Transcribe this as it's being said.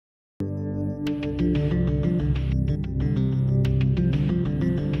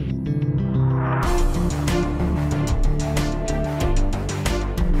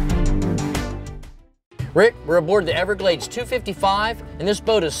Rick, we're aboard the Everglades 255, and this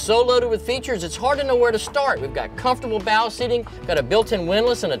boat is so loaded with features, it's hard to know where to start. We've got comfortable bow seating, got a built-in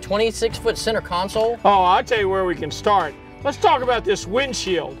windlass, and a 26-foot center console. Oh, I'll tell you where we can start. Let's talk about this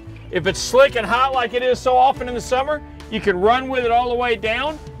windshield. If it's slick and hot like it is so often in the summer, you can run with it all the way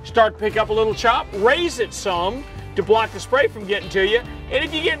down, start to pick up a little chop, raise it some to block the spray from getting to you, and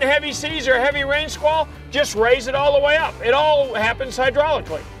if you get in heavy seas or a heavy rain squall, just raise it all the way up. It all happens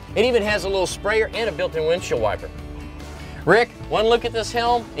hydraulically. It even has a little sprayer and a built-in windshield wiper. Rick, one look at this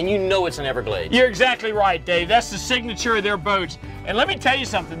helm and you know it's an Everglades. You're exactly right, Dave. That's the signature of their boats. And let me tell you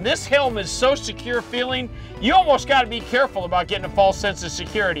something, this helm is so secure feeling, you almost got to be careful about getting a false sense of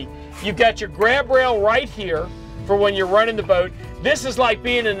security. You've got your grab rail right here for when you're running the boat. This is like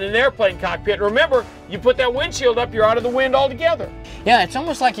being in an airplane cockpit. Remember, you put that windshield up, you're out of the wind altogether. Yeah, it's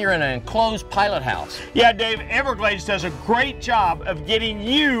almost like you're in an enclosed pilot house. Yeah, Dave, Everglades does a great job of getting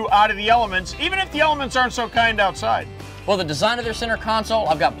you out of the elements, even if the elements aren't so kind outside. Well, the design of their center console,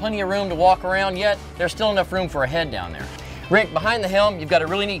 I've got plenty of room to walk around, yet there's still enough room for a head down there. Rick, behind the helm, you've got a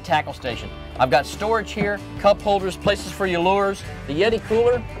really neat tackle station. I've got storage here, cup holders, places for your lures. The Yeti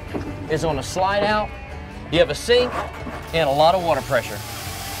cooler is on a slide out. You have a sink and a lot of water pressure.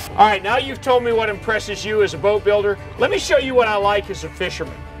 All right, now you've told me what impresses you as a boat builder. Let me show you what I like as a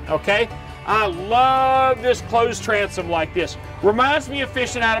fisherman, okay? I love this closed transom like this. Reminds me of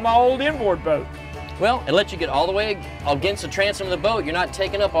fishing out of my old inboard boat. Well, it lets you get all the way against the transom of the boat. You're not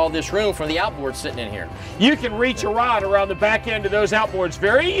taking up all this room from the outboard sitting in here. You can reach a rod around the back end of those outboards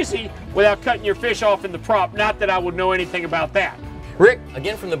very easy without cutting your fish off in the prop. Not that I would know anything about that. Rick,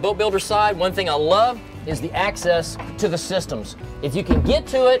 again from the boat builder side, one thing I love is the access to the systems. If you can get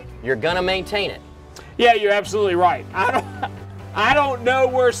to it, you're gonna maintain it. Yeah, you're absolutely right. I don't know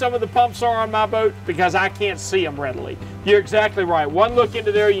where some of the pumps are on my boat because I can't see them readily. You're exactly right. One look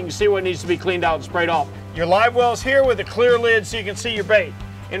into there, you can see what needs to be cleaned out and sprayed off. Your live well's here with a clear lid so you can see your bait.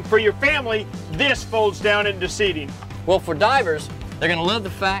 And for your family, this folds down into seating. Well, for divers, they're gonna love the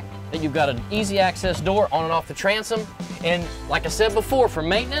fact that you've got an easy access door on and off the transom. And like I said before, for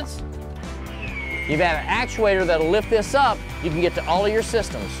maintenance, you've got an actuator that'll lift this up. You can get to all of your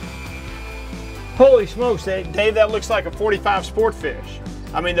systems. Holy smokes, Dave, that looks like a 45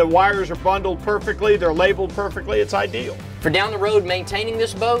 Sportfish. I mean, the wires are bundled perfectly, they're labeled perfectly, it's ideal. For down the road maintaining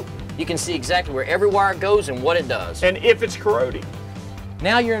this boat, you can see exactly where every wire goes and what it does. And if it's corroding.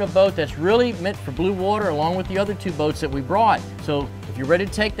 Now you're in a boat that's really meant for blue water along with the other two boats that we brought. So if you're ready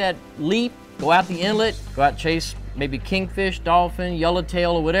to take that leap, go out the inlet, go out and chase maybe kingfish, dolphin,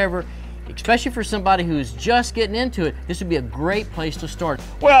 yellowtail, or whatever, especially for somebody who's just getting into it, this would be a great place to start.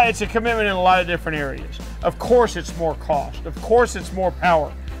 Well, it's a commitment in a lot of different areas. Of course it's more cost. Of course it's more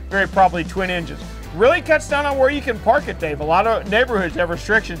power. Very probably twin engines. Really cuts down on where you can park it, Dave. A lot of neighborhoods have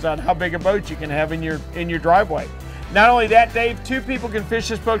restrictions on how big a boat you can have in your driveway. Not only that, Dave, two people can fish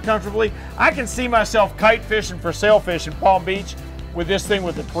this boat comfortably. I can see myself kite fishing for sailfish in Palm Beach with this thing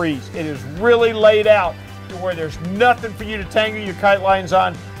with the trees. It is really laid out to where there's nothing for you to tangle your kite lines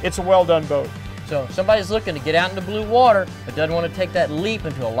on. It's a well done boat. So if somebody's looking to get out into blue water but doesn't want to take that leap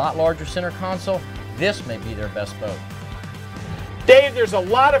into a lot larger center console, this may be their best boat. Dave, there's a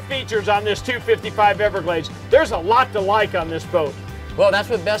lot of features on this 255 Everglades. There's a lot to like on this boat. Well, that's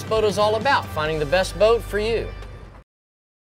what Best Boat is all about, finding the best boat for you.